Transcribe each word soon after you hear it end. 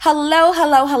Hello,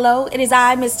 hello, hello. It is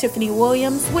I, Miss Tiffany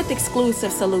Williams, with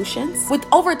Exclusive Solutions. With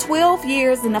over 12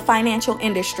 years in the financial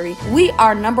industry, we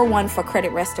are number one for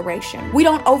credit restoration. We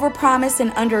don't overpromise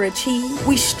and underachieve.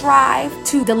 We strive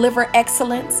to deliver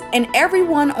excellence, and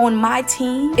everyone on my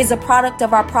team is a product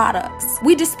of our products.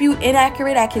 We dispute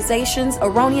inaccurate accusations,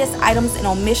 erroneous items, and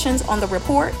omissions on the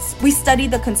reports. We study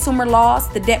the consumer laws,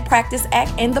 the Debt Practice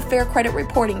Act, and the Fair Credit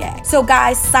Reporting Act. So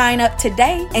guys, sign up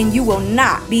today and you will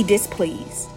not be displeased.